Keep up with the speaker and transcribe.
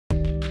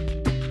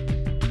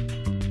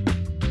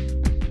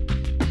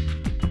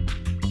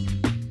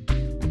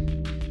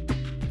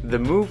The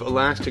Move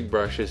Elastic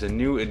Brush is a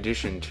new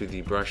addition to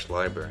the brush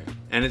library,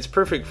 and it's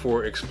perfect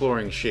for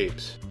exploring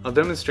shapes. I'll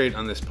demonstrate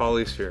on this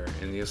polysphere,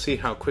 and you'll see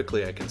how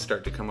quickly I can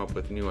start to come up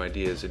with new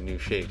ideas and new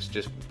shapes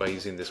just by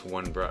using this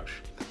one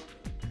brush.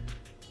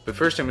 But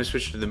first I'm going to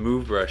switch to the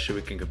Move brush so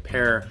we can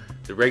compare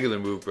the regular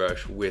Move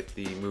brush with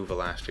the Move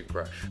Elastic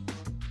brush.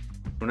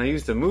 When I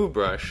use the Move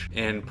brush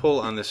and pull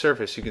on the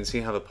surface, you can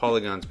see how the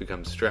polygons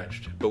become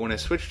stretched. But when I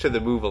switch to the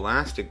Move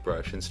Elastic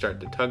brush and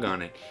start to tug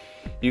on it,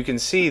 you can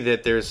see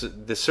that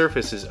the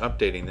surface is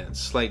updating. That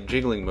slight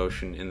jiggling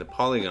motion in the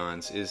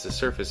polygons is the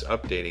surface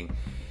updating.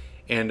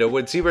 And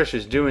what ZBrush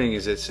is doing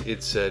is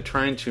it's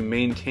trying to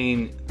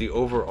maintain the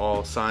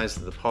overall size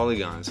of the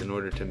polygons in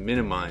order to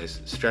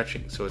minimize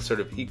stretching. So it's sort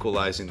of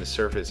equalizing the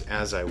surface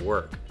as I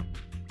work.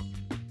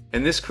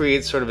 And this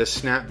creates sort of a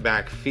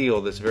snapback feel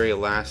that's very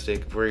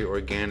elastic, very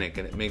organic,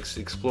 and it makes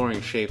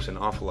exploring shapes an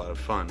awful lot of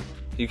fun.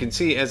 You can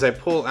see as I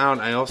pull out,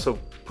 I also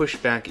push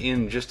back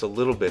in just a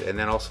little bit, and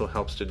that also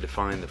helps to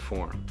define the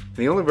form.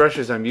 The only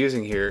brushes I'm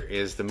using here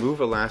is the Move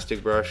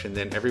Elastic brush, and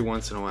then every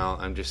once in a while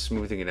I'm just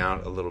smoothing it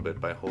out a little bit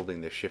by holding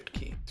the Shift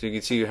key. So you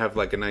can see you have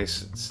like a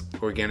nice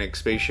organic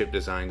spaceship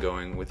design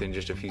going within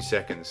just a few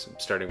seconds,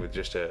 starting with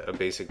just a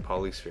basic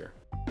polysphere.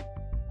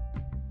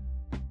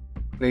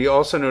 Now you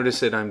also notice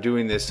that I'm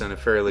doing this on a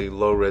fairly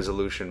low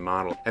resolution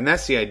model, and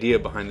that's the idea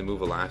behind the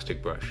Move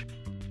Elastic brush.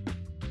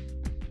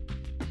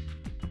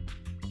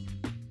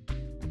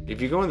 If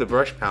you go in the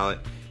brush palette,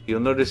 you'll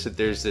notice that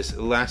there's this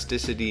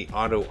elasticity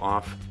auto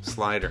off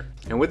slider.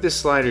 And what this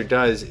slider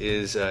does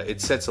is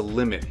it sets a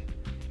limit.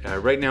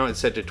 Right now it's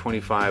set to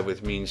 25,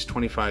 which means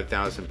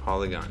 25,000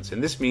 polygons.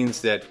 And this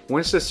means that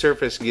once the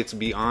surface gets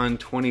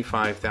beyond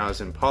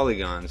 25,000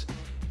 polygons,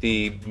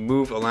 the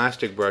Move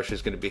Elastic brush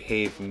is going to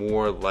behave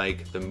more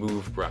like the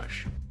Move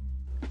brush.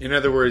 In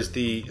other words,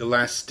 the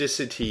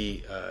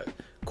elasticity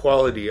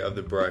quality of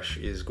the brush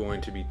is going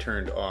to be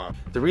turned off.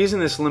 The reason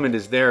this limit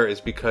is there is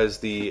because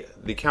the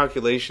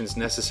calculations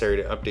necessary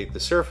to update the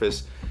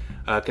surface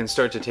can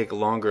start to take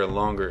longer and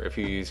longer if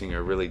you're using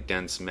a really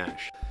dense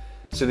mesh.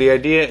 So the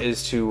idea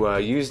is to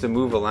use the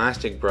Move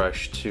Elastic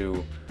brush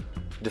to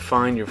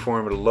define your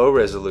form at a low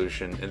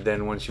resolution, and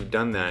then once you've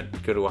done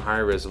that, go to a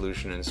higher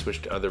resolution and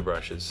switch to other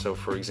brushes. So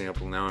for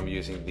example, now I'm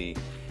using the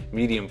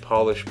medium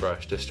polish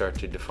brush to start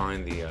to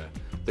define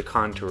the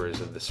contours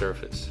of the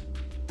surface.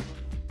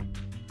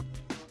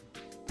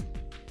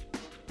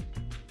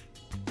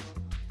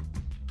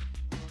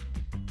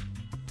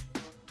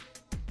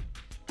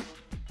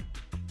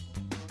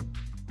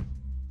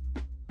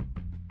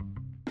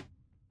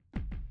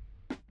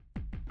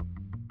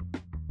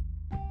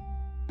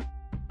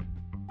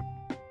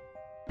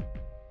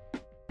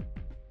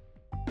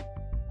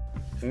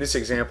 In this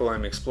example,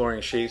 I'm exploring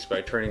shapes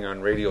by turning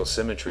on radial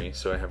symmetry.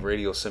 So I have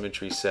radial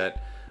symmetry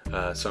set,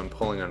 so I'm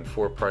pulling on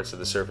 4 parts of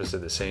the surface at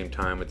the same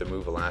time with the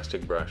Move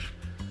Elastic brush.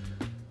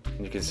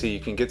 And you can see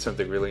you can get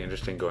something really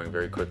interesting going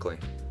very quickly.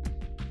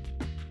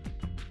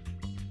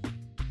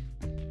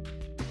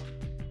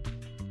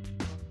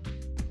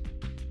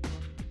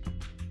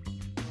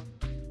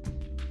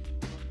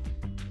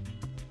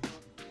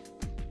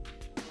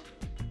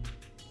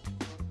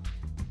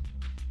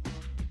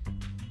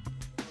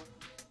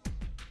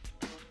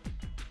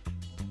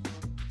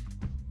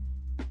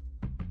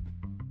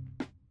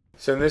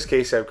 So in this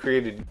case, I've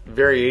created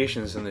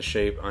variations in the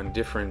shape on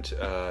different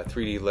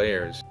 3D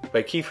layers.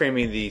 By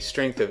keyframing the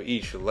strength of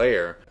each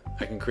layer,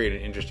 I can create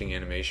an interesting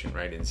animation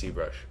right in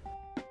ZBrush.